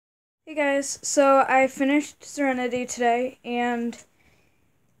Hey guys, so I finished Serenity today and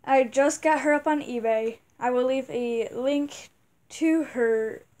I just got her up on eBay. I will leave a link to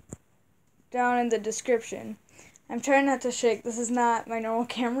her down in the description. I'm trying not to shake. This is not my normal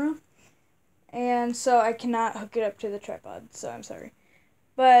camera, and so I cannot hook it up to the tripod, so I'm sorry.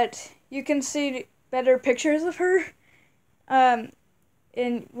 But you can see better pictures of her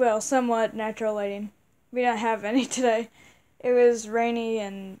in, well, somewhat natural lighting. We don't have any today. It was rainy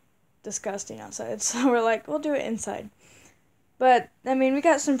and disgusting outside, so we're like, we'll do it inside. But, I mean, we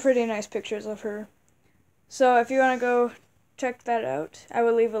got some pretty nice pictures of her. So if you want to go check that out, I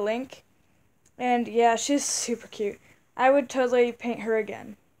will leave a link. And yeah, she's super cute. I would totally paint her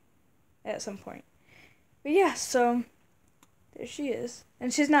again at some point. But yeah, so there she is.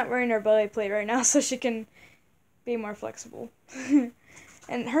 And she's not wearing her belly plate right now, so she can be more flexible.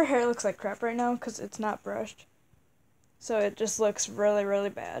 And her hair looks like crap right now because it's not brushed. So it just looks really,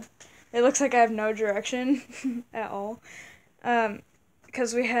 really bad. It looks like I have no direction at all.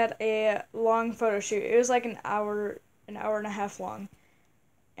 Because we had a long photo shoot. It was like an hour and a half long.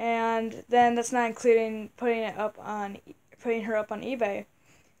 And then that's not including putting her up on eBay.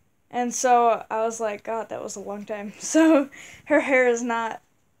 And so I was like, God, that was a long time. So her hair is not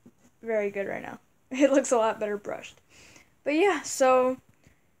very good right now. It looks a lot better brushed. But yeah, so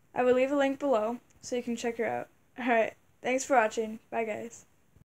I will leave a link below so you can check her out. Alright, thanks for watching. Bye guys.